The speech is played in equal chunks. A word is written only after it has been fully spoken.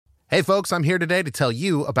Hey folks, I'm here today to tell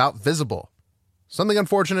you about Visible. Something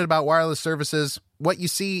unfortunate about wireless services, what you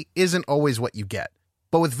see isn't always what you get.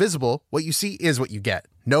 But with Visible, what you see is what you get.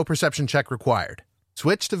 No perception check required.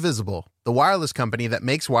 Switch to Visible, the wireless company that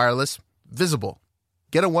makes wireless visible.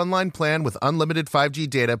 Get a one-line plan with unlimited 5G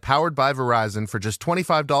data powered by Verizon for just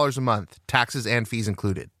 $25 a month, taxes and fees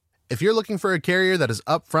included. If you're looking for a carrier that is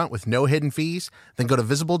upfront with no hidden fees, then go to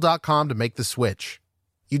Visible.com to make the switch.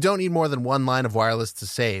 You don't need more than one line of wireless to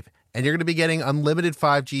save, and you're going to be getting unlimited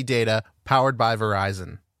 5G data powered by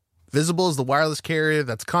Verizon. Visible is the wireless carrier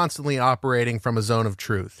that's constantly operating from a zone of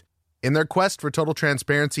truth. In their quest for total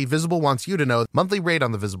transparency, Visible wants you to know the monthly rate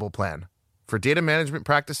on the Visible plan. For data management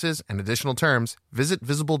practices and additional terms, visit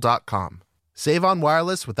Visible.com. Save on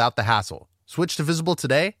wireless without the hassle. Switch to Visible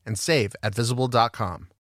today and save at Visible.com.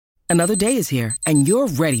 Another day is here, and you're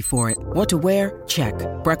ready for it. What to wear? Check.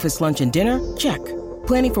 Breakfast, lunch, and dinner? Check.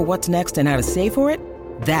 Planning for what's next and how to save for it?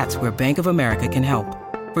 That's where Bank of America can help.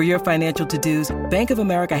 For your financial to-dos, Bank of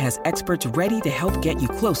America has experts ready to help get you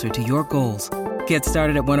closer to your goals. Get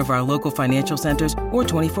started at one of our local financial centers or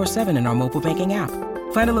 24/7 in our mobile banking app.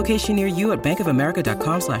 Find a location near you at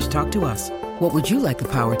bankofamerica.com/talktous. What would you like the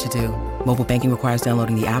power to do? Mobile banking requires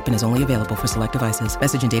downloading the app and is only available for select devices.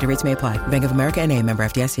 Message and data rates may apply. Bank of America N.A., member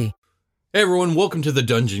FDIC. Hey everyone, welcome to the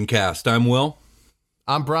Dungeon Cast. I'm Will.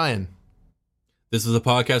 I'm Brian. This is a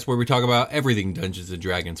podcast where we talk about everything Dungeons &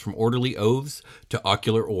 Dragons, from orderly oaths to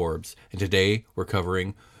ocular orbs. And today we're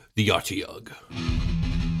covering the Otyugh.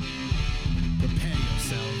 Prepare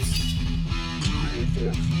yourselves.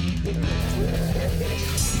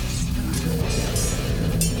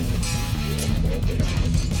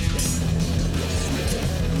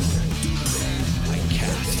 I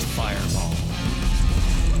cast Fireball.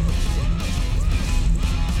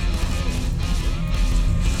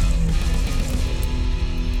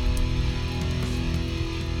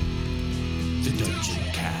 The Dungeon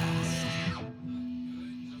Cast.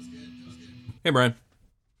 Hey Brian.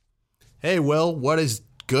 Hey Will, what is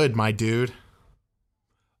good, my dude?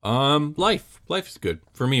 Life is good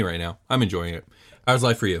for me right now. I'm enjoying it. How's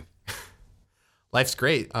life for you? Life's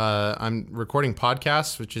great. I'm recording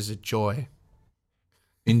podcasts, which is a joy.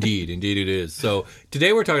 Indeed it is. So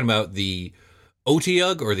today we're talking about the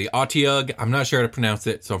Otyugh or the Otyugh. I'm not sure how to pronounce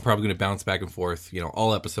it, so I'm probably going to bounce back and forth,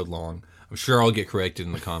 all episode long. I'm sure I'll get corrected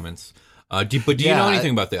in the comments. Do you know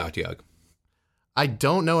anything about the Otyugh? I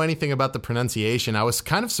don't know anything about the pronunciation. I was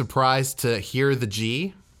kind of surprised to hear the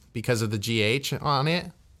G because of the GH on it.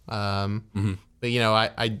 But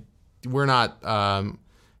we're not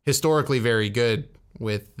historically very good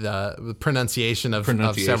with the pronunciation of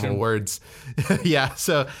several words. Yeah.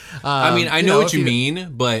 So, I know what you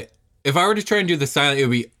mean, but if I were to try and do the silent, it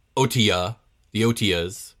would be Otyughs, the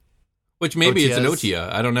Otyughs, which maybe it's an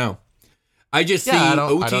Otyughs. I don't know. I just see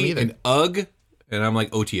Ot and Ugh, and I'm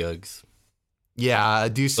like Otyughs. Yeah, I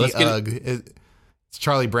do see Ugh. It's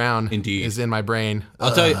Charlie Brown. Indeed, is in my brain.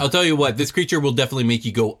 I'll tell you what. This creature will definitely make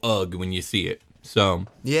you go Ugh when you see it. So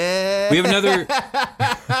yeah, we have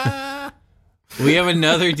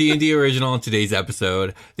another D&D original in today's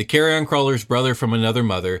episode. The Carrion Crawler's brother from another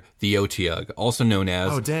mother, the Otyugh, also known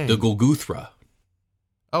as the Golguthra.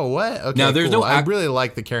 Oh, what? Okay, now there's cool. no. I really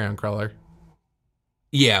like the Carrion Crawler.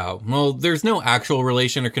 Yeah, well, there's no actual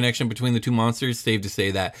relation or connection between the two monsters, save to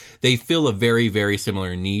say that they fill a very, very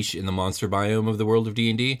similar niche in the monster biome of the world of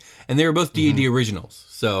D&D, and they are both D&D originals.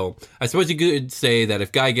 So I suppose you could say that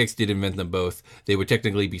if Gygax did invent them both, they would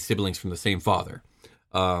technically be siblings from the same father.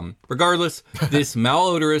 Regardless, this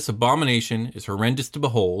malodorous abomination is horrendous to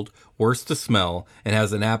behold, worse to smell, and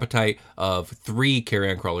has an appetite of 3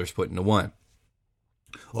 carrion crawlers put into one.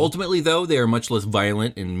 Ultimately, though, they are much less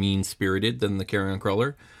violent and mean-spirited than the carrion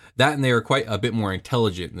crawler. That and they are quite a bit more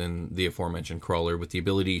intelligent than the aforementioned crawler, with the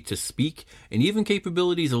ability to speak and even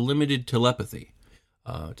capabilities of limited telepathy.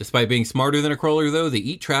 Despite being smarter than a crawler, though, they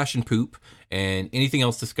eat trash and poop and anything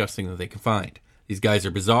else disgusting that they can find. These guys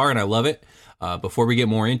are bizarre, and I love it. Before we get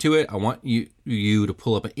more into it, I want you to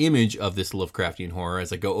pull up an image of this Lovecraftian horror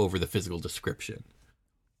as I go over the physical description.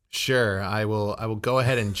 Sure, I will go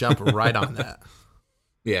ahead and jump right on that.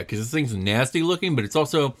 Yeah, because this thing's nasty looking, but it's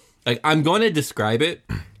also, I'm going to describe it,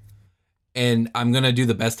 and I'm going to do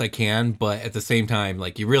the best I can, but at the same time,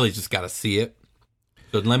 you really just got to see it.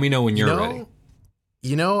 So let me know when you're ready.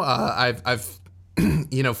 I've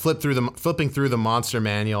flipping through the monster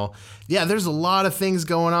manual. Yeah, there's a lot of things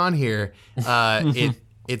going on here.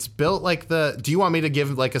 It's built like the. Do you want me to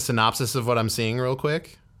give a synopsis of what I'm seeing real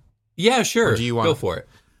quick? Yeah, sure. Or do you want? Go for it.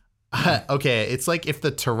 Okay, it's like if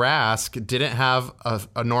the Tarrasque didn't have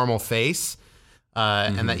a normal face,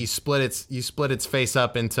 and that you split its face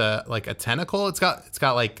up into like a tentacle. It's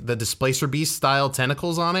got like the Displacer Beast style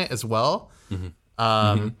tentacles on it as well.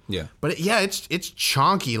 Yeah. But it's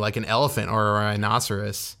chonky like an elephant or a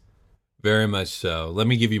rhinoceros. Very much so. Let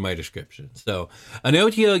me give you my description. So, an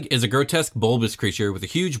Otyugh is a grotesque bulbous creature with a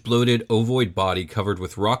huge bloated ovoid body covered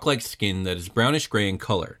with rock-like skin that is brownish gray in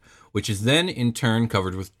color, which is then in turn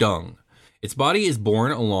covered with dung. Its body is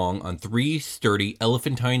borne along on 3 sturdy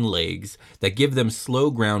elephantine legs that give them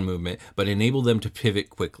slow ground movement but enable them to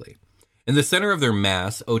pivot quickly. In the center of their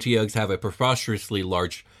mass, Otyughs have a preposterously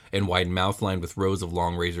large and wide mouth lined with rows of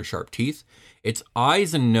long razor-sharp teeth. Its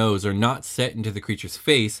eyes and nose are not set into the creature's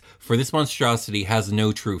face, for this monstrosity has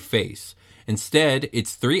no true face. Instead,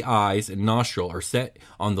 its 3 eyes and nostril are set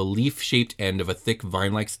on the leaf-shaped end of a thick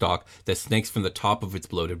vine-like stalk that snakes from the top of its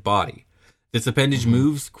bloated body. This appendage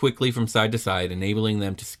moves quickly from side to side, enabling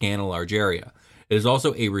them to scan a large area. It is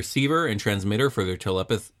also a receiver and transmitter for their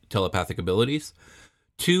telepathic abilities.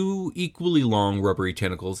 2 equally long rubbery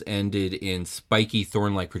tentacles ended in spiky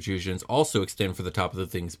thorn-like protrusions also extend for the top of the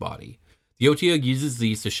thing's body. The Otyugh uses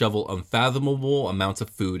these to shovel unfathomable amounts of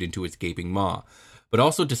food into its gaping maw, but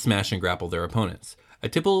also to smash and grapple their opponents. A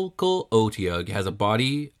typical Otyugh has a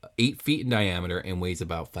body 8 feet in diameter and weighs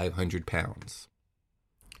about 500 pounds.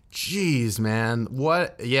 Jeez, man.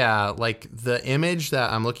 What? Yeah, like the image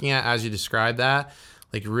that I'm looking at as you describe that,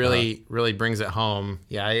 like really brings it home.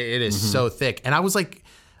 Yeah, it is so thick. And I was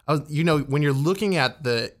when you're looking at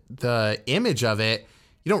the image of it,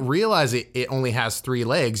 you don't realize it only has 3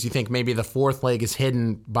 legs. You think maybe the 4th leg is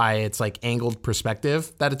hidden by its like angled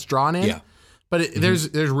perspective that it's drawn in. Yeah. But there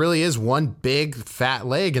really is one big fat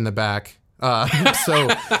leg in the back. So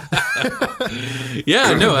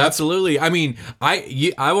yeah, no, absolutely. I mean,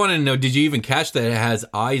 I want to know, did you even catch that it has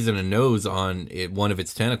eyes and a nose on one of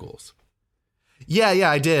its tentacles? Yeah,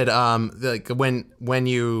 I did. Like when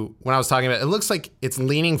I was talking about it, looks like it's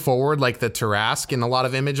leaning forward like the Tarrasque in a lot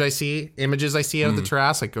of images I see of the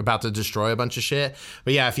Tarrasque, like about to destroy a bunch of shit.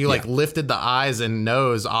 But yeah, if you like lifted the eyes and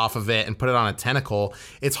nose off of it and put it on a tentacle,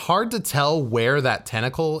 it's hard to tell where that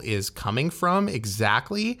tentacle is coming from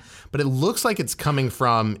exactly, but it looks like it's coming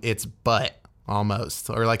from its butt almost,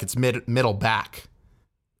 or like its middle back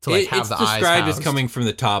to like have the eyes. It's described as coming from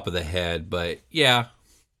the top of the head, but yeah,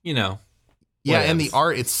 you know. Yeah, and the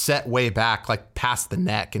art, it's set way back, like past the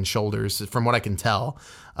neck and shoulders, from what I can tell.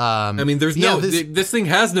 I mean, this thing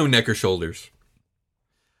has no neck or shoulders.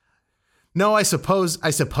 No, I suppose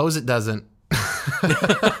it doesn't.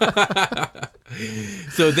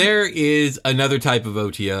 So there is another type of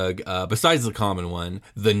Otyugh, besides the common one,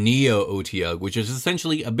 the Neo-Otyugh, which is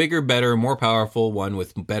essentially a bigger, better, more powerful one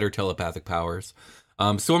with better telepathic powers.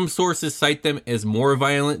 Some sources cite them as more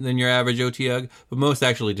violent than your average Otyugh, but most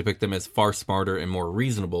actually depict them as far smarter and more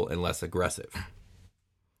reasonable and less aggressive.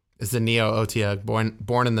 It's the Neo-Otyugh,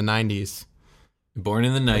 born in the 90s. Born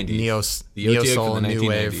in the 90s. The Otyugh Soul from the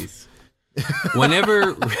 1990s.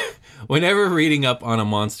 Whenever reading up on a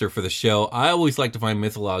monster for the show, I always like to find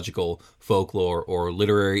mythological, folklore, or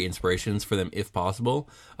literary inspirations for them if possible.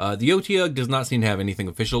 The Otyugh does not seem to have anything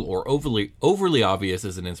official or overly obvious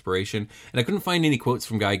as an inspiration, and I couldn't find any quotes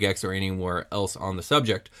from Gygax or anywhere else on the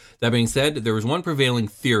subject. That being said, there was one prevailing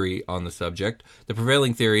theory on the subject. The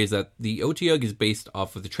prevailing theory is that the Otyugh is based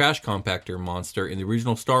off of the trash compactor monster in the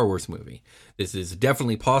original Star Wars movie. This is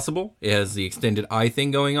definitely possible. It has the extended eye thing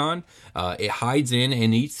going on. It hides in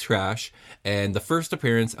and eats trash. And the first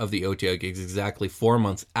appearance of the Otyugh is exactly 4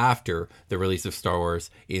 months after the release of Star Wars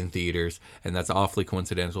in theaters. And that's awfully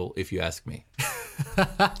coincidental, if you ask me.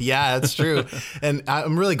 Yeah, that's true. And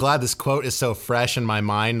I'm really glad this quote is so fresh in my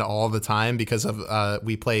mind all the time because of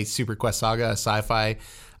we play Super Quest Saga, a sci-fi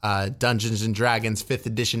Dungeons and Dragons 5th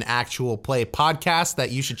edition actual play podcast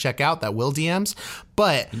that you should check out, that Will DMs.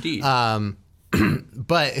 But indeed.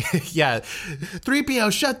 But yeah,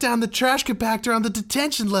 3PO shut down the trash compactor on the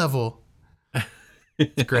detention level.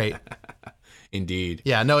 It's great. Indeed.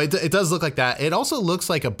 Yeah, no, it does look like that. It also looks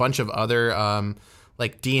like a bunch of other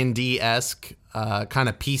like D&D-esque kind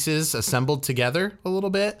of pieces assembled together a little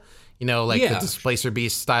bit. You know, like the Displacer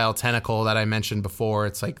Beast style tentacle that I mentioned before.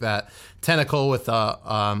 It's like that tentacle with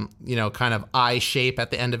a, kind of eye shape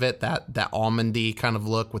at the end of it, that almondy kind of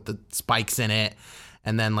look with the spikes in it.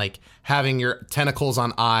 And then like having your tentacles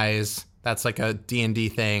on eyes, that's like a D&D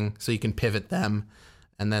thing, so you can pivot them.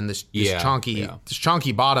 And then this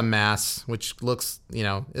chonky bottom mass, which looks,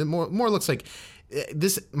 it more looks like,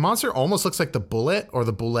 this monster almost looks like the bullet or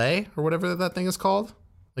the boulet or whatever that thing is called,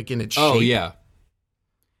 like in its shape. Oh yeah.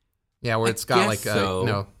 Yeah, where it's got like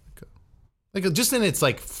so. Like just in its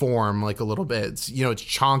like form, like a little bit. It's, it's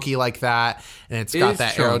chonky like that, and it's got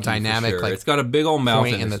that aerodynamic. Sure. Like it's got a big old mouth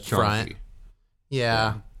in the front.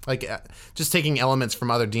 Yeah. Like just taking elements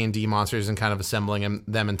from other D&D monsters and kind of assembling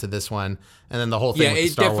them into this one, and then the whole thing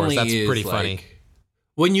with Star Wars. That's pretty funny.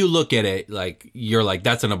 When you look at it, like you're like,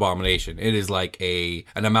 that's an abomination. It is like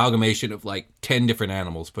an amalgamation of like 10 different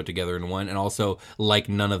animals put together in one, and also like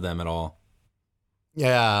none of them at all.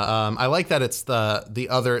 Yeah, I like that it's the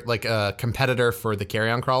other like competitor for the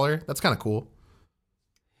carrion crawler. That's kind of cool.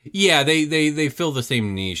 Yeah, they fill the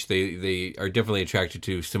same niche. They are definitely attracted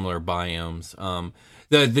to similar biomes.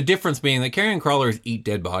 The difference being that carrion crawlers eat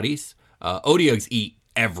dead bodies. Otyughs eat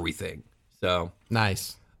everything. So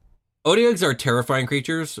nice. Otyughs are terrifying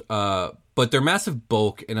creatures, but their massive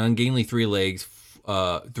bulk and ungainly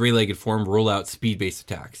three-legged form rule out speed-based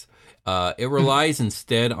attacks. It relies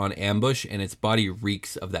instead on ambush, and its body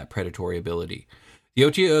reeks of that predatory ability. The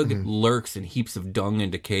Otyugh lurks in heaps of dung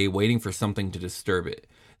and decay, waiting for something to disturb it.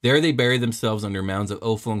 There they bury themselves under mounds of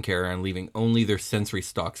offal and carrion, leaving only their sensory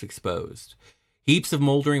stalks exposed. Heaps of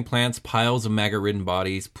moldering plants, piles of maggot-ridden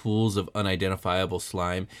bodies, pools of unidentifiable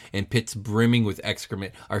slime, and pits brimming with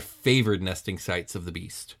excrement are favored nesting sites of the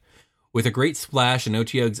beast. With a great splash, an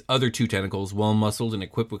Otyugh's other two tentacles, well-muscled and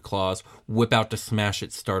equipped with claws, whip out to smash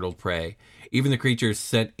its startled prey. Even the creature's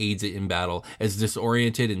scent aids it in battle, as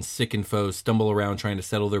disoriented and sickened foes stumble around trying to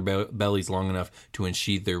settle their bellies long enough to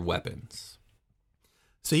unsheathe their weapons.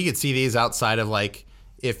 So you could see these outside of like,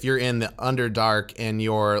 if you're in the Underdark and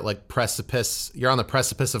you're like you're on the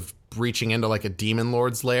precipice of breaching into like a demon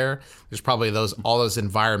lord's lair. There's probably all those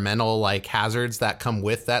environmental like hazards that come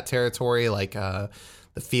with that territory, like the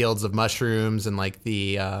fields of mushrooms and like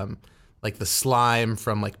the slime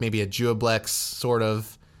from like maybe a Juoblex sort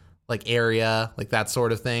of like area, like that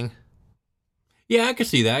sort of thing. Yeah, I could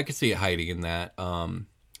see that. I could see it hiding in that.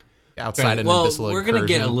 Outside an well, abyssal we're gonna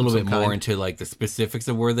get a little bit more kind. into like the specifics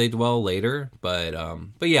of where they dwell later, but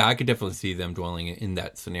yeah, I could definitely see them dwelling in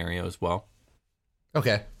that scenario as well.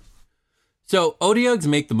 Okay. So Otyughs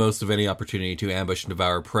make the most of any opportunity to ambush and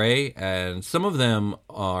devour prey, and some of them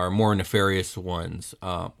are more nefarious ones,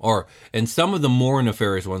 and some of the more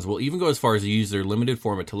nefarious ones will even go as far as to use their limited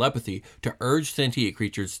form of telepathy to urge sentient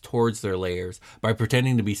creatures towards their lairs by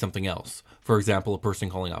pretending to be something else. For example, a person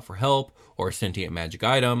calling out for help or a sentient magic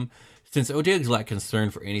item. Since Otyughs lack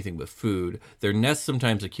concern for anything but food, their nests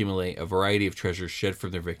sometimes accumulate a variety of treasures shed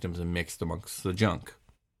from their victims and mixed amongst the junk.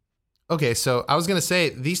 Okay, so I was gonna say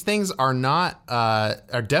these things are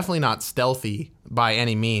definitely not stealthy by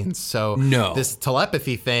any means. So no. This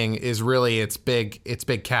telepathy thing is really its big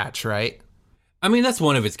catch, right? I mean, that's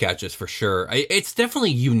one of its catches for sure. It's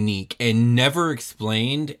definitely unique and never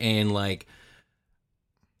explained, and like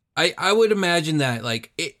I would imagine that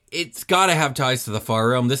like it's got to have ties to the far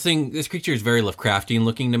realm. This creature is very Lovecraftian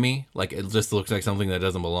looking to me. Like it just looks like something that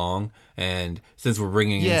doesn't belong. And since we're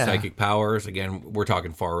bringing in psychic powers, again, we're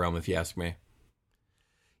talking far realm if you ask me.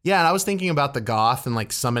 Yeah, and I was thinking about the Goth and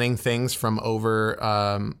like summoning things from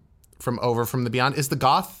over from the beyond. Is the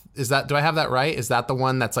Goth, do I have that right? Is that the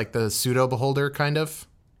one that's like the pseudo beholder kind of?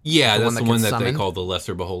 Yeah, that's the one that they call the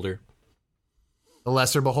lesser beholder. The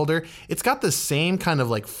lesser beholder. It's got the same kind of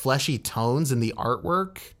like fleshy tones in the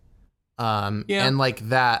artwork. And like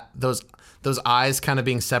those eyes kind of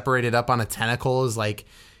being separated up on a tentacle is like,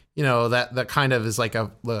 that kind of is like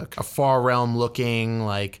a far realm looking,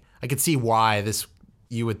 like I could see why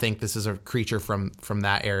you would think this is a creature from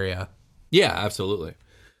that area. Yeah, absolutely.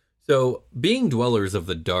 So being dwellers of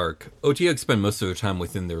the dark, Otyughs spend most of their time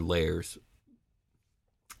within their lairs.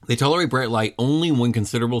 They tolerate bright light only when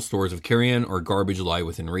considerable stores of carrion or garbage lie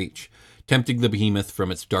within reach, tempting the behemoth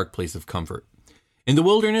from its dark place of comfort. In the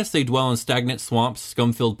wilderness, they dwell in stagnant swamps,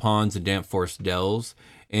 scum-filled ponds, and damp forest dells.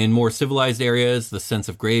 In more civilized areas, the sense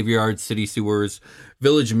of graveyards, city sewers,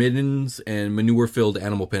 village middens, and manure-filled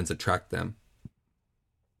animal pens attract them.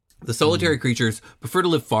 The solitary creatures prefer to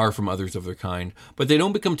live far from others of their kind, but they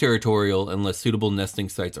don't become territorial unless suitable nesting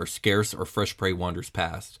sites are scarce or fresh prey wanders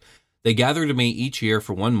past. They gather to mate each year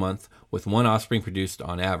for 1 month, with one offspring produced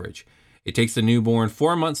on average. It takes the newborn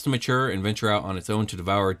 4 months to mature and venture out on its own to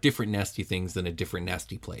devour different nasty things in a different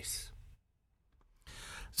nasty place.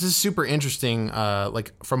 This is super interesting,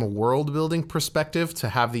 like from a world building perspective, to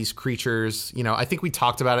have these creatures. I think we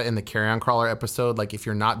talked about it in the Carrion Crawler episode. Like if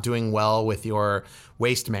you're not doing well with your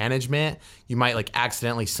waste management, you might like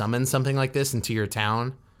accidentally summon something like this into your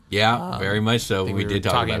town. Yeah, very much so. We did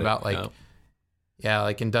talk about like. Yeah,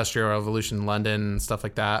 like Industrial Revolution in London and stuff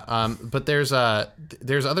like that. But there's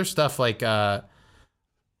other stuff like what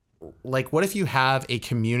if you have a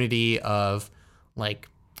community of like,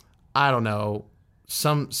 I don't know,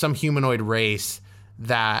 some humanoid race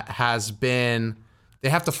that has been, they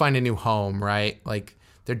have to find a new home, right? Like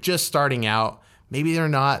they're just starting out. Maybe they're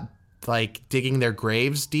not like digging their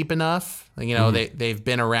graves deep enough. Like, you know, they've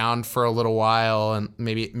been around for a little while, and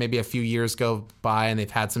maybe a few years go by and they've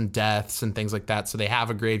had some deaths and things like that. So they have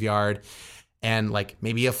a graveyard, and like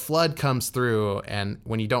maybe a flood comes through, and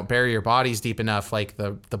when you don't bury your bodies deep enough, like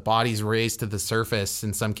the body's raised to the surface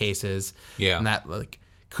in some cases. Yeah. And that like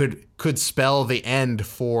could spell the end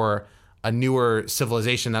for a newer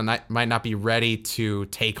civilization that might not be ready to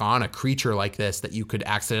take on a creature like this that you could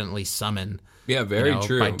accidentally summon. Yeah, very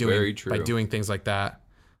true. Very true. By doing things like that.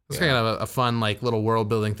 It's kind of a fun, like, little world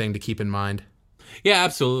building thing to keep in mind. Yeah,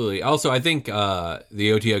 absolutely. Also, I think the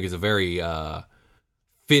Otyugh is a very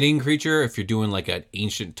fitting creature if you're doing like an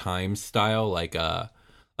ancient times style. Like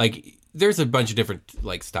there's a bunch of different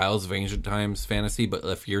like styles of ancient times fantasy, but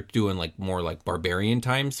if you're doing like more like barbarian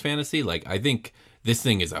times fantasy, like I think this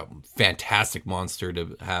thing is a fantastic monster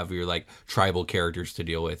to have your like tribal characters to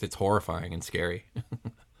deal with. It's horrifying and scary.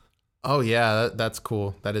 Oh yeah, that's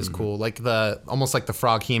cool. That is cool. Like almost like the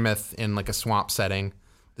froghemoth in like a swamp setting.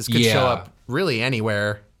 This could show up really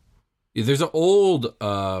anywhere. There's an old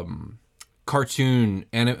cartoon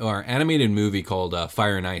or animated movie called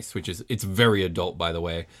Fire and Ice, which it's very adult, by the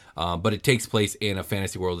way, but it takes place in a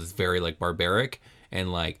fantasy world that's very like barbaric,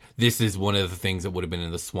 and like this is one of the things that would have been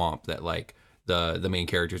in the swamp that like the main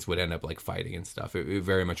characters would end up like fighting and stuff. It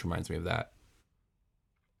very much reminds me of that.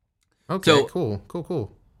 Okay, so,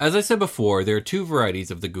 cool. As I said before, there are two varieties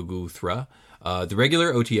of the Guguthra. The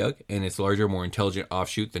regular Otyugh and its larger, more intelligent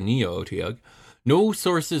offshoot, the Neo-Otyugh. No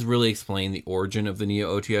sources really explain the origin of the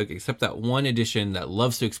Neo-Otyugh, except that one edition that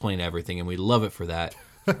loves to explain everything, and we love it for that,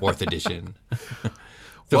 4th edition.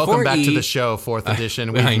 Welcome back to the show, 4th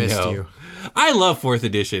edition. We've missed you. I love 4th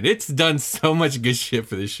edition. It's done so much good shit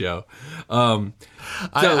for this show.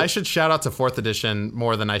 I should shout out to 4th edition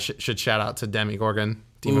more than I should shout out to Demogorgon.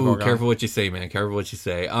 Ooh, careful what you say, man. Careful what you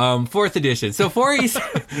say. 4th edition. So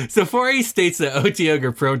 4E states that Otyugh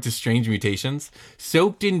are prone to strange mutations.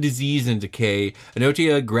 Soaked in disease and decay, an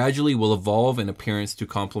Otyugh gradually will evolve in appearance to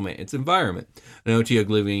complement its environment. An Otyugh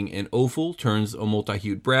living in offal turns a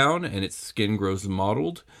multi-hued brown, and its skin grows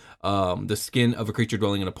mottled. The skin of a creature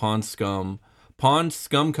dwelling in a pond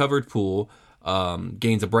scum-covered pool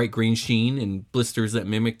gains a bright green sheen and blisters that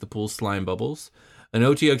mimic the pool's slime bubbles. An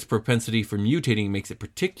Otyugh's propensity for mutating makes it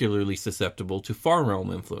particularly susceptible to far realm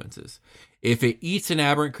influences. If it eats an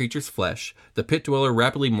aberrant creature's flesh, the pit dweller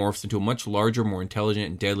rapidly morphs into a much larger, more intelligent,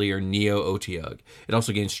 and deadlier Neo-Otyugh. It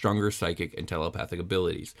also gains stronger psychic and telepathic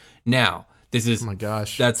abilities. Now, this is... Oh my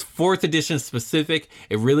gosh. That's 4th edition specific.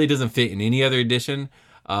 It really doesn't fit in any other edition,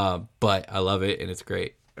 but I love it, and it's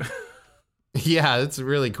great. Yeah, it's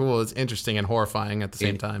really cool. It's interesting and horrifying at the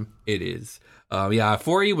same time. It is.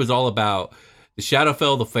 4E was all about the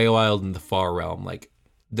Shadowfell, the Feywild, and the Far Realm, like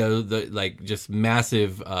the like just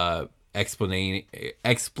massive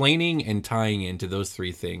explaining and tying into those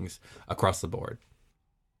three things across the board.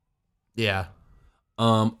 Yeah.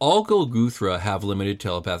 All Guguthra have limited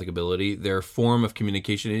telepathic ability. Their form of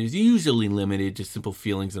communication is usually limited to simple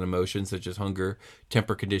feelings and emotions such as hunger,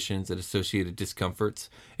 temper conditions, and associated discomforts.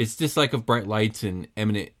 Its dislike of bright lights and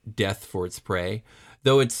imminent death for its prey.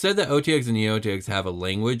 Though it's said that Otyughs and Neo-Otyughs have a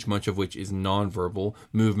language, much of which is nonverbal,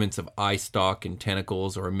 movements of eye stalk and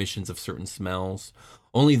tentacles or emissions of certain smells,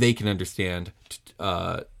 only they can understand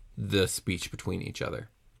the speech between each other.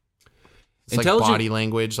 It's like body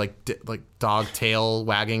language, like dog tail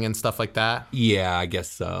wagging and stuff like that. Yeah, I guess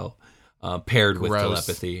so. Paired with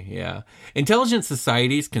telepathy, yeah. Intelligent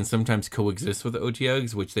societies can sometimes coexist with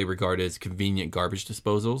Otyughs, which they regard as convenient garbage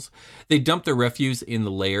disposals. They dump their refuse in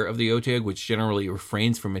the lair of the Otyugh, which generally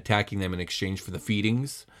refrains from attacking them in exchange for the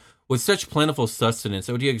feedings. With such plentiful sustenance,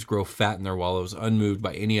 Otyughs grow fat in their wallows, unmoved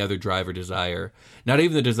by any other drive or desire. Not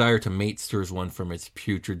even the desire to mate stirs one from its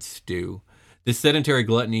putrid stew. This sedentary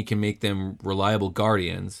gluttony can make them reliable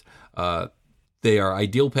guardians. They are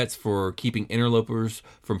ideal pets for keeping interlopers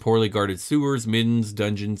from poorly guarded sewers, middens,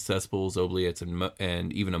 dungeons, cesspools, oubliettes,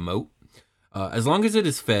 and even a moat. As long as it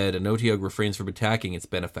is fed, an Otyugh refrains from attacking its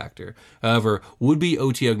benefactor. However, would-be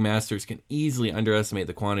Otyugh masters can easily underestimate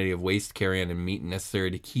the quantity of waste carrion and meat necessary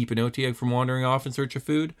to keep an Otyugh from wandering off in search of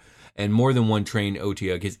food, and more than one trained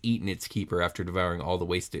Otyugh has eaten its keeper after devouring all the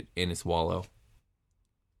waste in its wallow.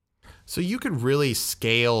 So you could really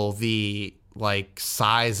scale the like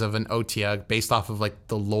size of an Otyugh based off of like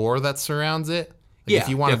the lore that surrounds it. Like Yeah, if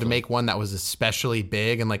you wanted definitely. to make one that was especially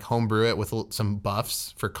big and like homebrew it with some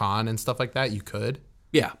buffs for con and stuff like that, you could.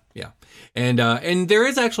 Yeah. And there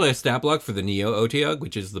is actually a stat block for the Neo Otyugh,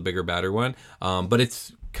 which is the bigger, badder one. But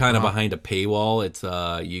it's kind of behind a paywall. It's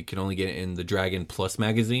you can only get it in the Dragon Plus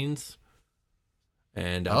magazines.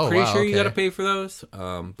 And I'm pretty sure you got to pay for those.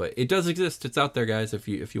 But it does exist. It's out there, guys, if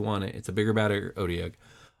you want it. It's a bigger, badder Otyugh.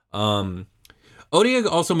 Otyugh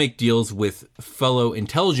also make deals with fellow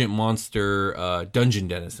intelligent monster dungeon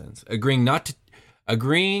denizens,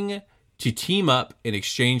 agreeing to team up in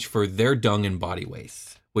exchange for their dung and body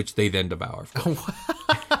waste, which they then devour.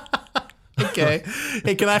 Okay.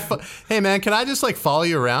 Hey, hey man, can I just like follow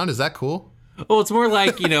you around? Is that cool? Well, it's more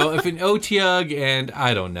like, if an Otyugh and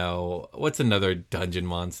I don't know, what's another dungeon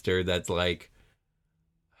monster that's like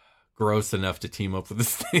gross enough to team up with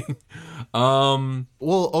this thing?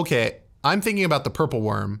 Well, okay. I'm thinking about the purple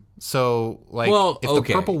worm. So like if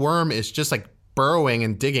the purple worm is just like burrowing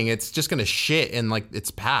and digging, it's just going to shit in like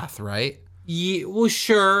its path, right? Yeah, well,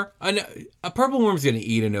 sure. A purple worm's going to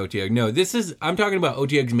eat an Otyugh. No, I'm talking about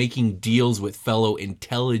Otyughs making deals with fellow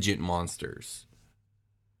intelligent monsters.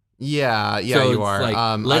 Yeah, so you are.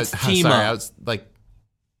 Like, let's team up. I was like,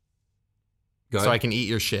 so I can eat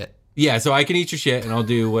your shit. Yeah, so I can eat your shit and I'll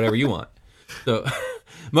do whatever you want. So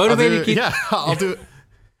motivated to keep. Yeah, I'll do it.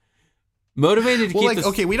 Motivated to keep. Well, like,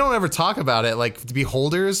 okay, we don't ever talk about it. Like,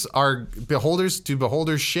 beholders do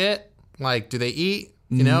beholders shit? Like, do they eat?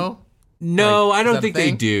 You know? No, like, I don't think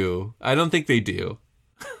they do. I don't think they do.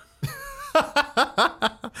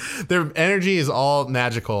 Their energy is all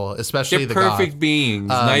magical, especially They're the perfect goth. beings.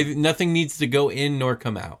 Nothing needs to go in nor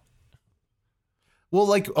come out. Well,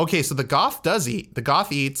 like, okay, so the goth does eat. The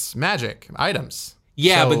goth eats magic items.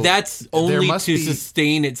 Yeah, so but that's only to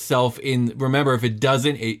sustain itself in... Remember, if it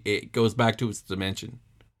doesn't, it goes back to its dimension.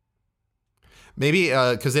 Maybe,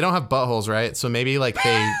 because they don't have buttholes, right? So maybe, like,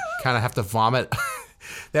 they kind of have to vomit...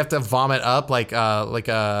 They have to vomit up, like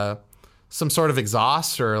some sort of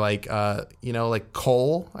exhaust or, like, like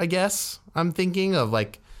coal, I guess. I'm thinking of,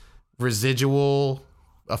 like, residual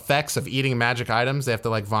effects of eating magic items. They have to,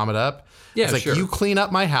 like, vomit up. Yeah, it's like, sure. you clean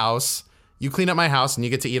up my house, and you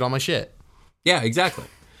get to eat all my shit. Yeah, exactly.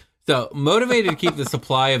 So, motivated to keep the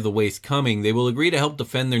supply of the waste coming, they will agree to help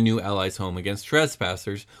defend their new allies' home against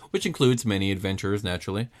trespassers, which includes many adventurers,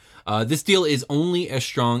 naturally. This deal is only as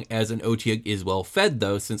strong as an Otyugh is well fed,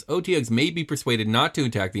 though, since Otyughs may be persuaded not to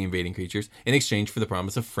attack the invading creatures in exchange for the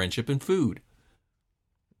promise of friendship and food.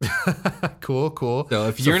 Cool. So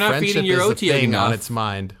if you're not feeding your Otyugh enough, on its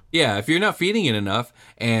mind. Yeah, if you're not feeding it enough,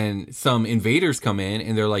 and some invaders come in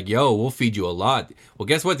and they're like, "Yo, we'll feed you a lot." Well,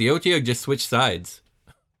 guess what? The Otyugh just switched sides.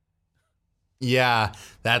 Yeah,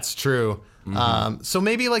 that's true. Mm-hmm. So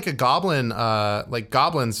maybe like a goblin, like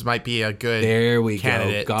goblins might be a good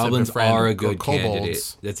candidate. Goblins are a good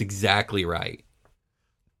candidate. That's exactly right.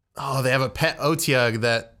 Oh, they have a pet Otyugh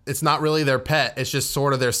that it's not really their pet. It's just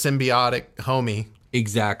sort of their symbiotic homie.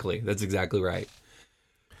 Exactly. That's exactly right.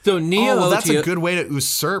 So Neo that's a good way to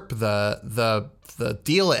usurp the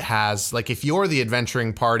deal it has. Like if you're the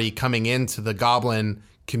adventuring party coming into the goblin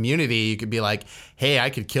community, you could be like, hey, I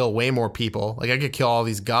could kill way more people. Like I could kill all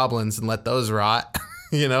these goblins and let those rot.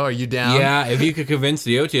 Are you down? Yeah, if you could convince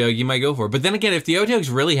the Otyugh, you might go for it. But then again, if the Otyugh's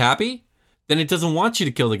really happy, then it doesn't want you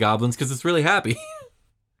to kill the goblins because it's really happy.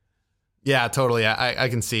 Yeah, totally. I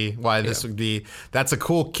can see why this would be. That's a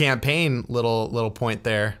cool campaign little point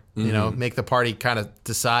there. Mm-hmm. Make the party kind of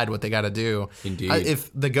decide what they got to do. Indeed.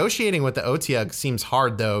 If negotiating with the Otyugh seems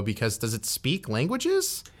hard though, because does it speak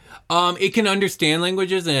languages? It can understand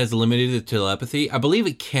languages and has limited telepathy. I believe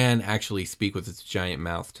it can actually speak with its giant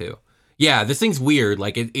mouth too. Yeah, this thing's weird.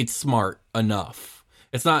 Like it's smart enough.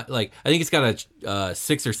 It's not like I think it's got a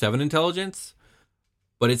 6 or 7 intelligence,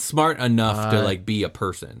 but it's smart enough to like be a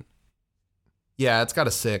person. Yeah, it's got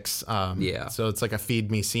a 6. Yeah. So it's like a feed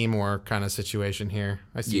me Seymour kind of situation here.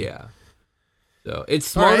 I see. Yeah. So it's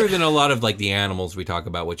smarter than a lot of like the animals we talk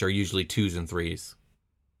about, which are usually 2s and 3s.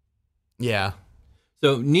 Yeah.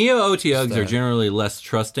 So Neo-Otyughs are generally less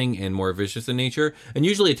trusting and more vicious in nature, and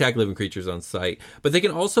usually attack living creatures on sight. But they can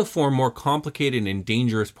also form more complicated and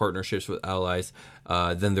dangerous partnerships with allies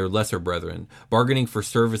than their lesser brethren, bargaining for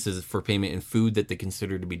services for payment in food that they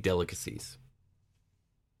consider to be delicacies.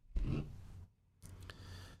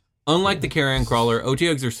 Unlike the carrion crawler,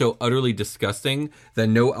 Otyughs are so utterly disgusting that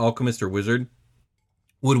no alchemist or wizard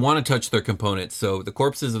would want to touch their components, so the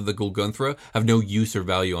corpses of the Golgunthra have no use or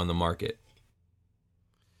value on the market.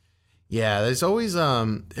 Yeah, there's always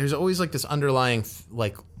like this underlying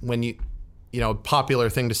like when popular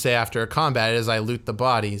thing to say after a combat is I loot the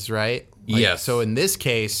bodies, right? Like, yes. So in this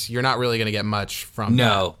case, you're not really going to get much from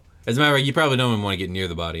No. As a matter of fact, you probably don't even want to get near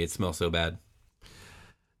the body. It smells so bad.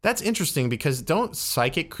 That's interesting because don't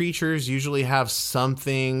psychic creatures usually have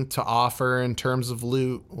something to offer in terms of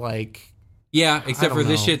loot? Like, Yeah, except for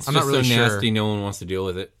this know. shit's I'm just not really so sure. nasty, no one wants to deal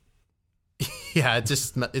with it. Yeah, it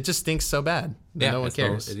just stinks so bad that Yeah, no one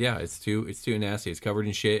cares. It's too nasty. It's covered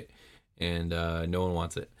in shit, and no one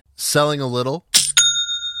wants it. Selling a little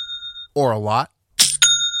or a lot?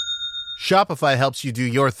 Shopify helps you do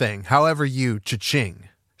your thing, however you cha-ching.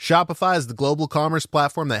 Shopify is the global commerce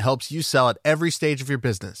platform that helps you sell at every stage of your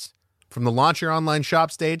business. From the launch your online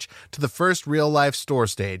shop stage to the first real-life store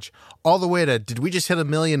stage, all the way to did we just hit 1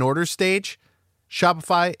 million orders stage?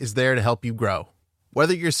 Shopify is there to help you grow.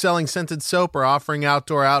 Whether you're selling scented soap or offering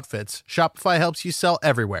outdoor outfits, Shopify helps you sell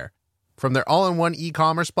everywhere. From their all-in-one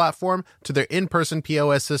e-commerce platform to their in-person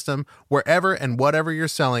POS system, wherever and whatever you're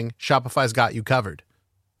selling, Shopify's got you covered.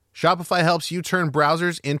 Shopify helps you turn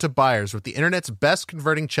browsers into buyers with the internet's best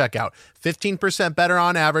converting checkout, 15% better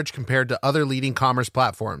on average compared to other leading commerce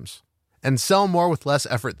platforms. And sell more with less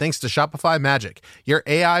effort thanks to Shopify Magic, your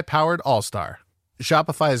AI-powered all-star.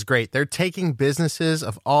 Shopify is great. They're taking businesses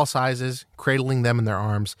of all sizes, cradling them in their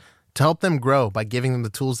arms, to help them grow by giving them the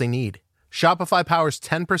tools they need. Shopify powers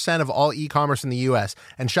 10% of all e-commerce in the U.S.,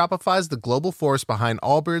 and Shopify's the global force behind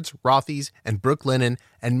Allbirds, Rothy's, and Brooklinen,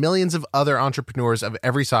 and millions of other entrepreneurs of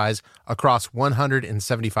every size across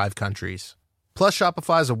 175 countries. Plus,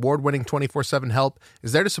 Shopify's award-winning 24/7 help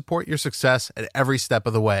is there to support your success at every step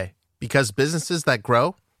of the way. Because businesses that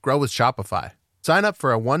grow with Shopify. Sign up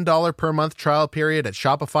for a $1 per month trial period at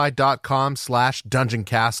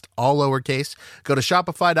shopify.com/dungeoncast, all lowercase. Go to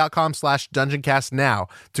shopify.com/dungeoncast now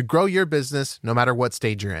to grow your business no matter what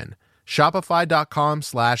stage you're in.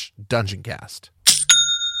 Shopify.com/dungeoncast.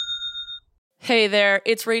 Hey there,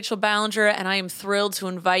 it's Rachel Ballinger, and I am thrilled to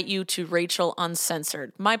invite you to Rachel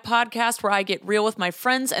Uncensored, my podcast where I get real with my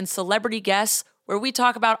friends and celebrity guests, where we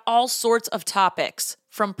talk about all sorts of topics.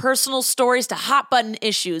 From personal stories to hot-button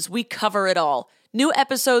issues, we cover it all. New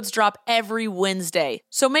episodes drop every Wednesday,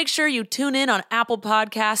 so make sure you tune in on Apple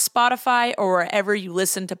Podcasts, Spotify, or wherever you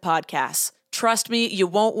listen to podcasts. Trust me, you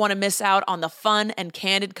won't want to miss out on the fun and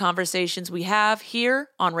candid conversations we have here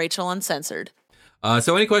on Rachel Uncensored.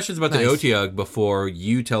 So any questions about the Nice. Otyugh before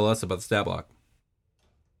you tell us about the stat block?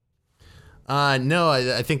 No,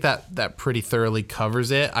 I think that pretty thoroughly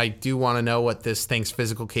covers it. I do want to know what this thing's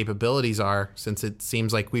physical capabilities are, since it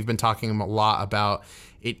seems like we've been talking a lot about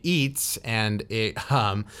it eats, and it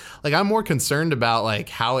I'm more concerned about like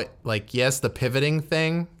how it, like, yes, the pivoting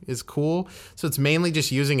thing is cool, so it's mainly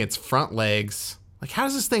just using its front legs. Like, how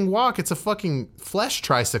does this thing walk? It's a fucking flesh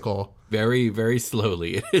tricycle. Very, very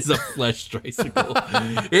slowly. It is a flesh tricycle.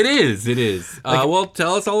 It is. Well,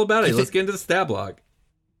 tell us all about it. Let's get into the stat block.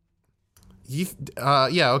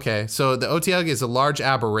 Yeah, okay. So the Otyugh is a large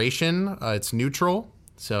aberration. It's neutral.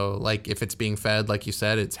 So, like, if it's being fed, like you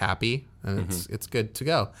said, it's happy and it's good to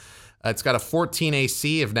go. It's got a 14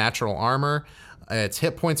 AC of natural armor. Its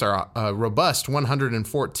hit points are robust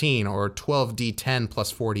 114 or 12d10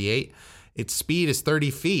 plus 48. Its speed is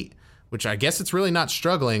 30 feet, which I guess it's really not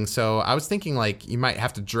struggling. So I was thinking, like, you might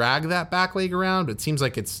have to drag that back leg around, but it seems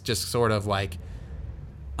like it's just sort of like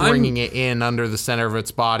bringing it in under the center of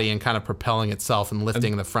its body and kind of propelling itself and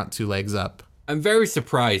lifting the front two legs up. I'm very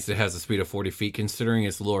surprised it has a speed of 40 feet, considering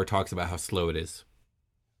its lore talks about how slow it is.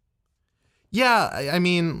 Yeah, I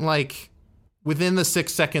mean, like, within the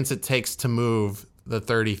 6 seconds it takes to move the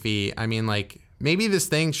 30 feet, I mean, like, maybe this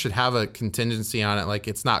thing should have a contingency on it, like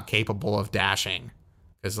it's not capable of dashing.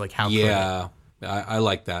 Because, like, how could it? I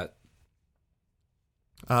like that.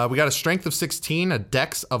 We got a strength of 16, a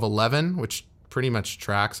dex of 11, which pretty much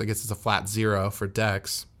tracks. I guess it's a flat 0 for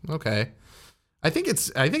dex. Okay. I think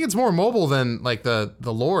it's more mobile than, like, the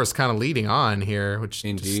lore is kind of leading on here, which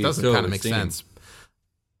just doesn't kind of make sense.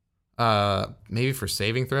 Maybe for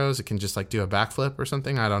saving throws, it can just, like, do a backflip or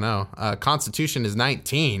something. I don't know. Constitution is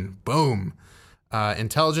 19. Boom.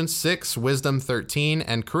 Intelligence 6, wisdom 13,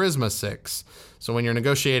 and charisma 6. So when you're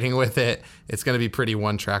negotiating with it, it's going to be pretty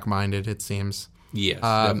one-track minded, it seems. Yes,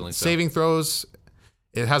 definitely so. Saving throws,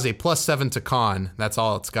 it has a +7 to con. That's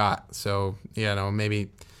all it's got. So, maybe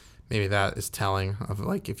that is telling of,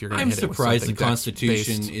 like, if you're going to hit it with something. I'm surprised the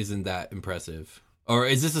Constitution isn't that impressive. Or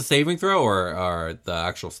is this a saving throw or the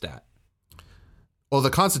actual stat? Well, the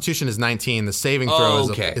Constitution is 19. The saving throw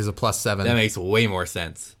is a +7. That makes way more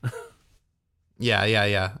sense.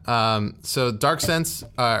 Yeah. So senses,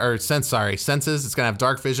 it's going to have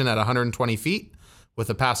dark vision at 120 feet with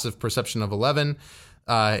a passive perception of 11.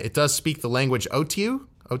 It does speak the language Otyugh.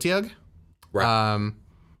 Right.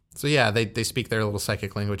 So yeah, they speak their little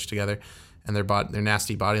psychic language together, and their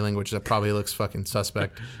nasty body language that probably looks fucking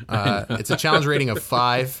suspect. It's a challenge rating of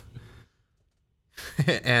 5.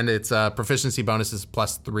 and its proficiency bonus is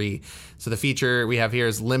 +3. So the feature we have here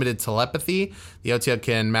is limited telepathy. The Otyugh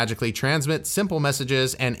can magically transmit simple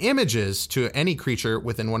messages and images to any creature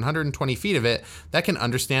within 120 feet of it that can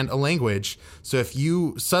understand a language. So if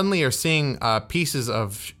you suddenly are seeing pieces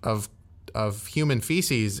of human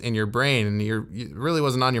feces in your brain and it really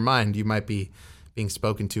wasn't on your mind, you might be being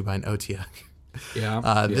spoken to by an Otyugh.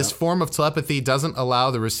 Yeah. This form of telepathy doesn't allow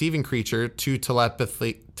the receiving creature to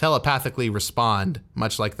telepathically respond,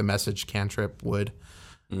 much like the message cantrip would.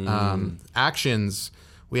 Actions,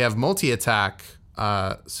 we have multi-attack.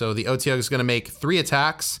 So the Otyugh is going to make 3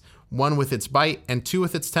 attacks, 1 with its bite and 2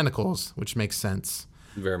 with its tentacles, which makes sense.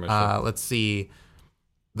 Very much so. Let's see.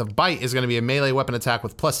 The bite is going to be a melee weapon attack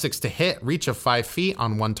with +6 to hit, reach of 5 feet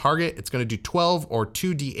on one target. It's going to do 12 or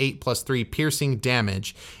 2d8 + 3 piercing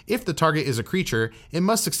damage. If the target is a creature, it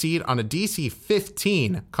must succeed on a DC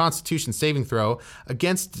 15 Constitution saving throw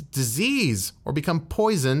against disease or become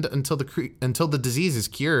poisoned until the disease is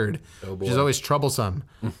cured, which is always troublesome.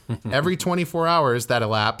 Every 24 hours that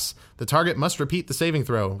elapse, the target must repeat the saving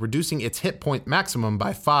throw, reducing its hit point maximum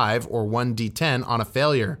by 5 or 1d10 on a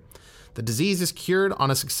failure. The disease is cured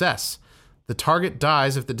on a success. The target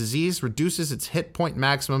dies if the disease reduces its hit point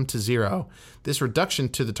maximum to 0. This reduction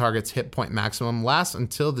to the target's hit point maximum lasts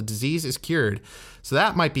until the disease is cured. So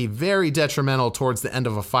that might be very detrimental towards the end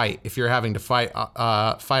of a fight if you're having to fight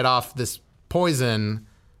off this poison,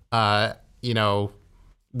 when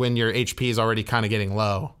your HP is already kind of getting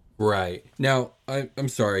low. Right. Now, I'm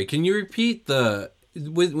sorry. Can you repeat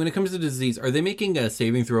when it comes to disease, are they making a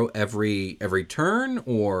saving throw every turn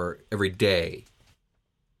or every day?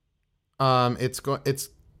 It's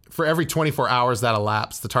for every 24 hours that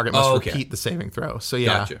elapse, the target must repeat the saving throw. So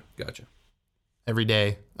yeah. Gotcha. Every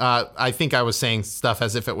day. I think I was saying stuff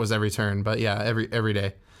as if it was every turn, but yeah, every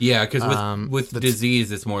day. Yeah, because with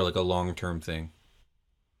disease, it's more like a long-term thing.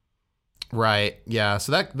 Right. Yeah.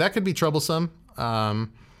 So that could be troublesome.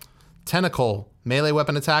 Tentacle, melee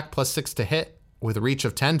weapon attack +6 to hit with a reach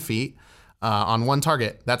of 10 feet on one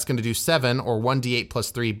target. That's going to do 7 or 1d8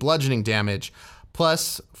 + 3 bludgeoning damage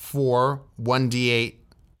plus 4 or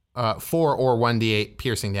 1d8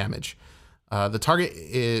 piercing damage. If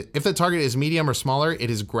the target is medium or smaller, it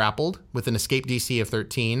is grappled with an escape DC of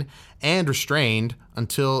 13 and restrained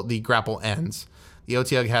until the grapple ends. The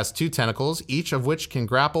Otyugh has 2 tentacles, each of which can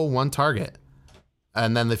grapple one target.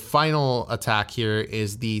 And then the final attack here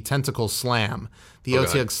is the tentacle slam. The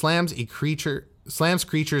Otyugh slams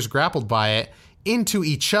creatures grappled by it into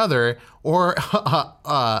each other or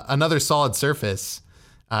another solid surface.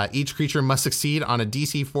 Each creature must succeed on a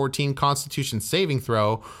DC 14 Constitution saving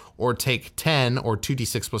throw or take 10 or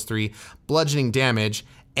 2d6 + 3 bludgeoning damage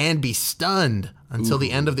and be stunned until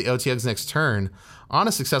the end of the Otyugh's next turn. On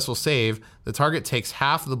a successful save, the target takes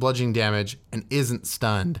half of the bludgeoning damage and isn't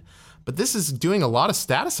stunned. But this is doing a lot of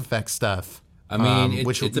status effect stuff. I mean,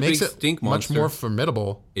 which it's makes a big it stink much monster. more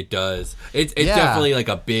formidable. It does. It's definitely like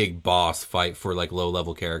a big boss fight for like low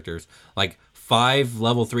level characters. Like 5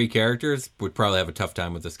 level 3 characters would probably have a tough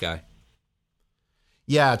time with this guy.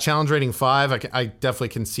 Yeah, challenge rating 5. I definitely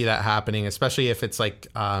can see that happening, especially if it's like,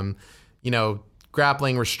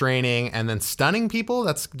 grappling, restraining, and then stunning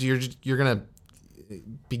people. You're gonna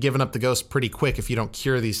be giving up the ghost pretty quick if you don't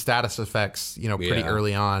cure these status effects, pretty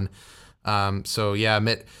early on.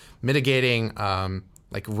 Mitigating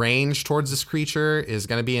like range towards this creature is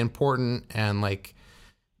going to be important, and like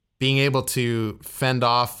being able to fend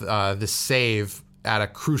off this save at a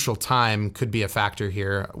crucial time could be a factor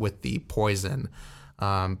here with the poison.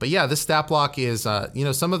 But yeah, this stat block is,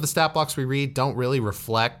 some of the stat blocks we read don't really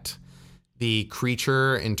reflect the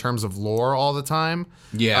creature in terms of lore all the time.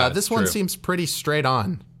 Yeah, this one seems pretty straight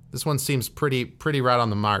on. This one seems pretty right on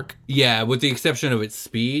the mark. Yeah, with the exception of its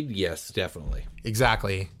speed, yes, definitely.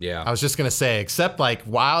 Exactly. Yeah. I was just gonna say, except like,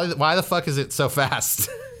 why the fuck is it so fast?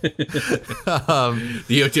 The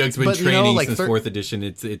Otyugh's been training since 4th edition.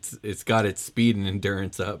 It's got its speed and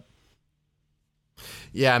endurance up.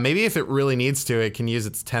 Yeah, maybe if it really needs to, it can use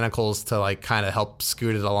its tentacles to like kind of help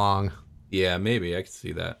scoot it along. Yeah, maybe I could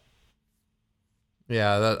see that.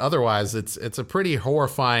 Yeah. Otherwise, it's a pretty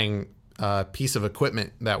horrifying piece of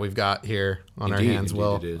equipment that we've got here on our hands.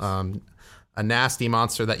 It is. A nasty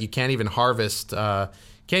monster that you can't even harvest. Can't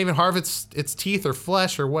even harvest its teeth or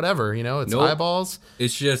flesh or whatever. Its eyeballs.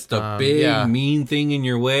 It's just a big mean thing in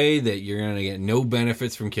your way that you're gonna get no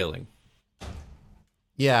benefits from killing.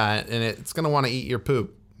 Yeah, and it's gonna want to eat your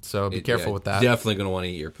poop. So be careful with that. Definitely gonna want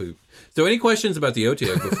to eat your poop. So, any questions about the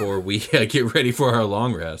Otyugh before we get ready for our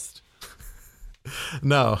long rest?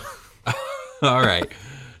 No. All right.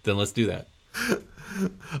 Then let's do that.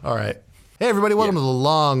 All right. Hey, everybody, welcome to The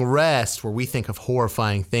Long Rest, where we think of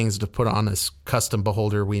horrifying things to put on this custom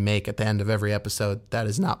beholder we make at the end of every episode that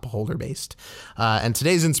is not beholder-based. And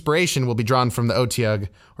today's inspiration will be drawn from the Otyugh,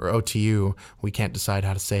 or OTU. We can't decide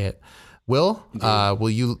how to say it. Will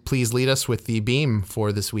you please lead us with the beam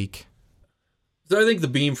for this week? So I think the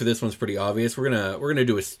beam for this one's pretty obvious. We're gonna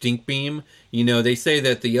do a stink beam. You know, they say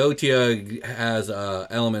that the Otyugh has a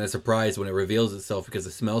element of surprise when it reveals itself because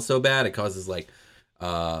it smells so bad. It causes like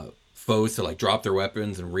foes to like drop their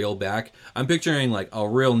weapons and reel back. I'm picturing like a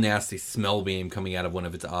real nasty smell beam coming out of one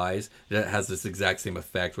of its eyes that has this exact same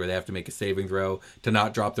effect where they have to make a saving throw to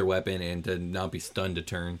not drop their weapon and to not be stunned to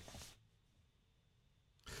turn.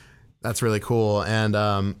 That's really cool.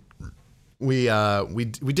 And we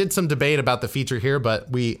did some debate about the feature here, but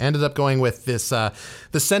we ended up going with this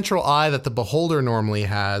the central eye that the beholder normally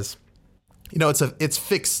has. You know, it's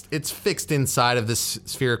fixed inside of this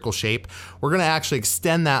spherical shape. We're going to actually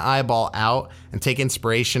extend that eyeball out and take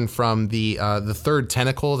inspiration from the third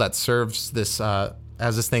tentacle that serves this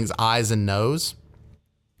as this thing's eyes and nose.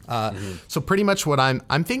 So pretty much what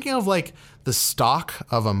I'm thinking of, like the stalk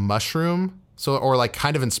of a mushroom. So, or like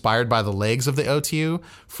kind of inspired by the legs of the Otyugh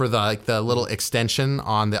for the little extension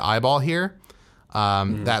on the eyeball here.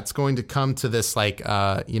 That's going to come to this like,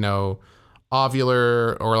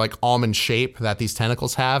 ovular or like almond shape that these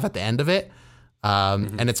tentacles have at the end of it.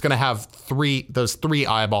 And it's going to have those three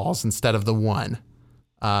eyeballs instead of the one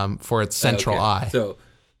for its central eye. So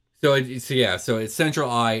its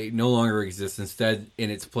central eye no longer exists. Instead, in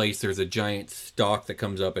its place, there's a giant stalk that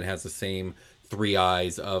comes up and has the same three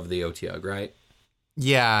eyes of the Otyugh, right?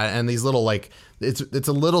 Yeah, and these little like it's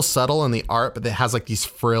a little subtle in the art, but it has like these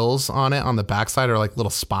frills on it on the backside, or like little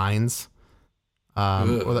spines.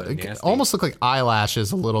 Almost look like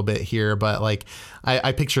eyelashes a little bit here, but like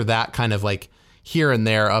I picture that kind of like here and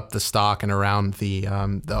there up the stalk and around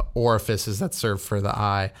the orifices that serve for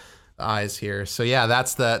the eyes here. So yeah,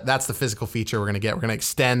 that's the physical feature we're gonna get. We're gonna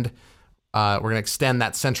extend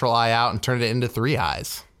that central eye out and turn it into three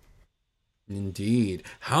eyes. Indeed.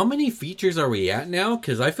 How many features are we at now?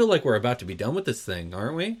 Because I feel like we're about to be done with this thing,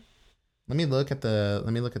 aren't we? Let me look at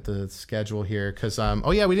the schedule here, because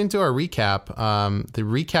we didn't do our recap. The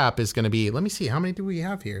recap is going to be, let me see, how many do we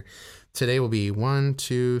have here? Today will be 1,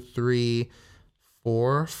 2, 3,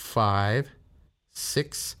 4, 5,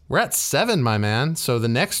 6. We're at 7, my man. So the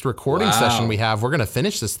next recording session we have, we're going to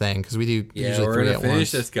finish this thing because we do usually 3 at once. We're going to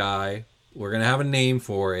finish this guy. We're going to have a name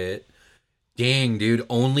for it. Dang, dude,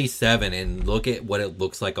 only 7, and look at what it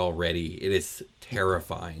looks like already. It is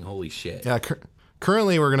terrifying. Holy shit. Yeah,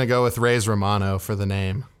 currently we're going to go with Reyes Romano for the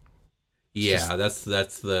name. Yeah, that's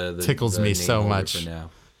the tickles the me so much. For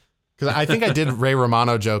now. Because I think I did Ray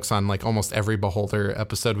Romano jokes on like almost every Beholder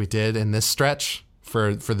episode we did in this stretch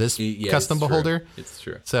for this custom Beholder. It's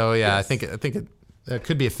true. So yeah, yes. I think it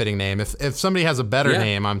could be a fitting name. If somebody has a better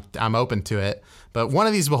name, I'm open to it. But one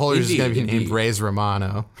of these Beholders is going to be named Reyes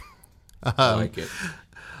Romano. I like it.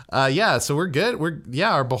 So we're good.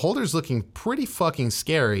 Our Beholder's looking pretty fucking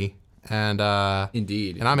scary, and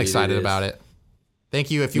indeed, and I'm excited about it.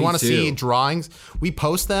 Thank you. If you want to see drawings, we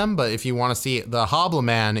post them. But if you want to see, the Hobla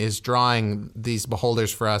Man is drawing these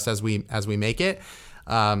Beholders for us as we make it.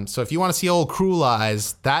 So if you want to see old Cruel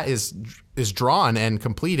Eyes, that is drawn and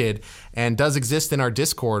completed and does exist in our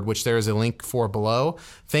Discord, which there is a link for below.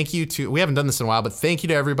 Thank you to, we haven't done this in a while, but thank you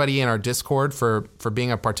to everybody in our Discord for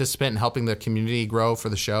being a participant and helping the community grow for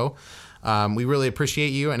the show. We really appreciate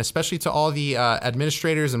you, and especially to all the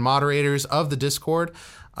administrators and moderators of the Discord.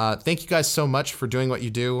 Thank you guys so much for doing what you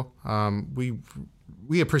do.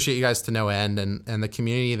 We appreciate you guys to no end, and the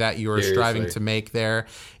community that you are striving to make there.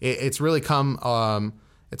 It's really come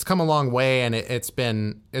a long way, and it's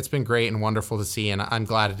been great and wonderful to see, and I'm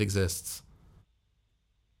glad it exists.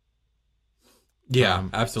 Yeah,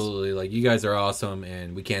 absolutely. Like, you guys are awesome,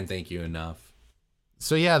 and we can't thank you enough.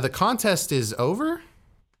 So yeah, the contest is over.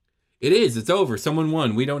 It is. It's over. Someone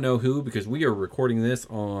won. We don't know who, because we are recording this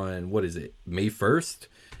on, what is it, May 1st?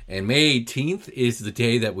 And May 18th is the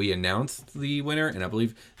day that we announced the winner. And I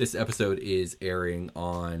believe this episode is airing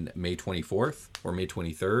on May 24th or May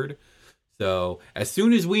 23rd. So as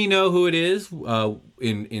soon as we know who it is,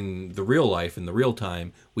 in the real life, in the real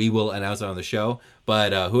time, we will announce it on the show.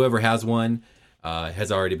 But whoever has won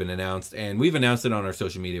has already been announced. And we've announced it on our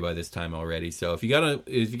social media by this time already. So if you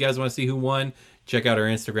guys want to see who won, check out our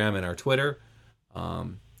Instagram and our Twitter.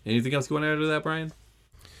 Anything else you want to add to that, Brian?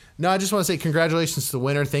 No, I just want to say congratulations to the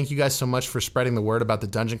winner. Thank you guys so much for spreading the word about the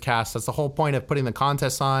Dungeon Cast. That's the whole point of putting the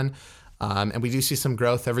contest on. And we do see some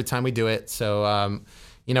growth every time we do it. So,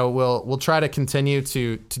 we'll try to continue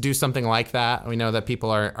to do something like that. We know that people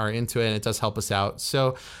are into it, and it does help us out.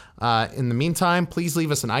 So in the meantime, please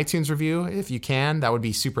leave us an iTunes review if you can. That would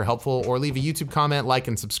be super helpful. Or leave a YouTube comment, like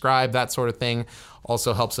and subscribe. That sort of thing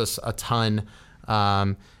also helps us a ton.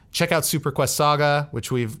 Check out Super Quest Saga,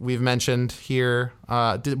 which we've mentioned here.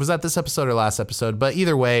 Was that this episode or last episode? But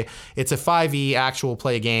either way, it's a 5e actual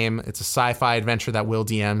play game. It's a sci-fi adventure that Will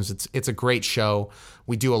DMs. It's a great show.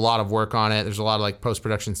 We do a lot of work on it. There's a lot of like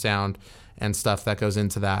post-production sound and stuff that goes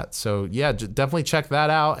into that. So yeah, definitely check that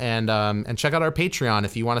out, and check out our Patreon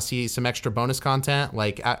if you want to see some extra bonus content,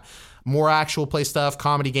 like more actual play stuff,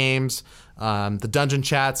 comedy games. The Dungeon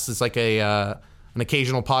Chats is like an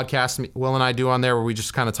occasional podcast Will and I do on there where we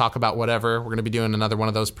just kind of talk about whatever. We're going to be doing another one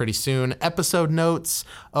of those pretty soon. Episode notes,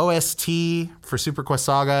 OST for Super Quest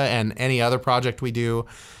Saga and any other project we do.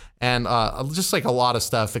 And just like a lot of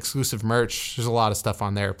stuff, exclusive merch. There's a lot of stuff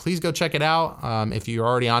on there. Please go check it out. If you're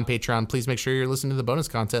already on Patreon, please make sure you're listening to the bonus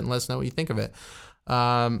content and let us know what you think of it.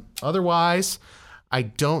 Otherwise, I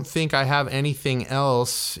don't think I have anything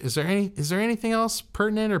else. Is there anything else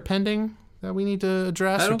pertinent or pending that we need to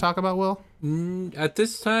address or talk about, Will? At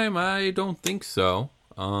this time, I don't think so.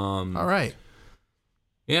 All right.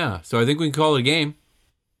 Yeah, so I think we can call it a game.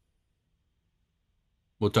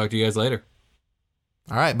 We'll talk to you guys later.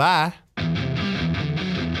 All right, bye.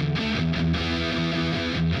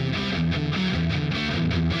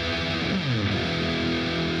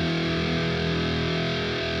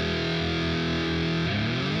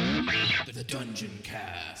 The Dungeon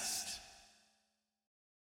Cast.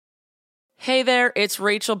 Hey there, it's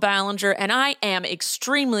Rachel Ballinger, and I am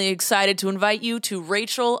extremely excited to invite you to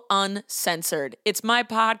Rachel Uncensored. It's my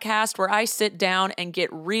podcast where I sit down and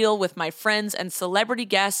get real with my friends and celebrity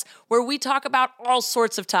guests, where we talk about all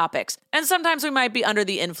sorts of topics. And sometimes we might be under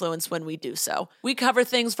the influence when we do so. We cover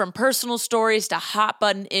things from personal stories to hot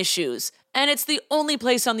button issues. And it's the only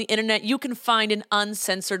place on the internet you can find an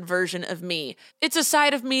uncensored version of me. It's a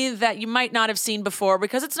side of me that you might not have seen before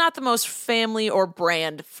because it's not the most family or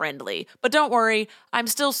brand friendly. But don't worry, I'm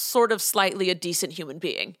still sort of slightly a decent human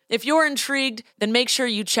being. If you're intrigued, then make sure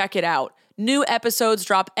you check it out. New episodes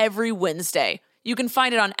drop every Wednesday. You can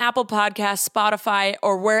find it on Apple Podcasts, Spotify,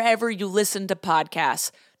 or wherever you listen to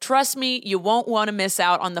podcasts. Trust me, you won't want to miss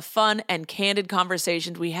out on the fun and candid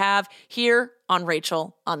conversations we have here on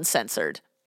Rachel Uncensored.